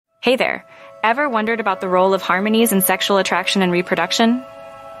Hey there, ever wondered about the role of harmonies in sexual attraction and reproduction?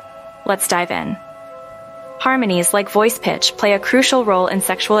 Let's dive in. Harmonies, like voice pitch, play a crucial role in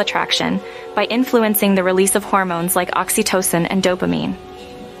sexual attraction by influencing the release of hormones like oxytocin and dopamine.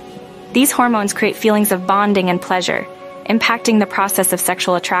 These hormones create feelings of bonding and pleasure, impacting the process of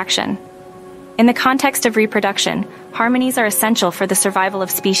sexual attraction. In the context of reproduction, harmonies are essential for the survival of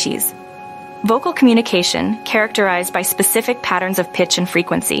species. Vocal communication, characterized by specific patterns of pitch and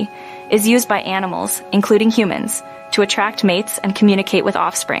frequency, is used by animals, including humans, to attract mates and communicate with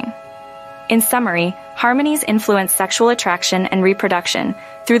offspring. In summary, harmonies influence sexual attraction and reproduction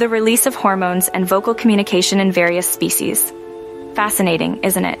through the release of hormones and vocal communication in various species. Fascinating,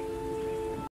 isn't it?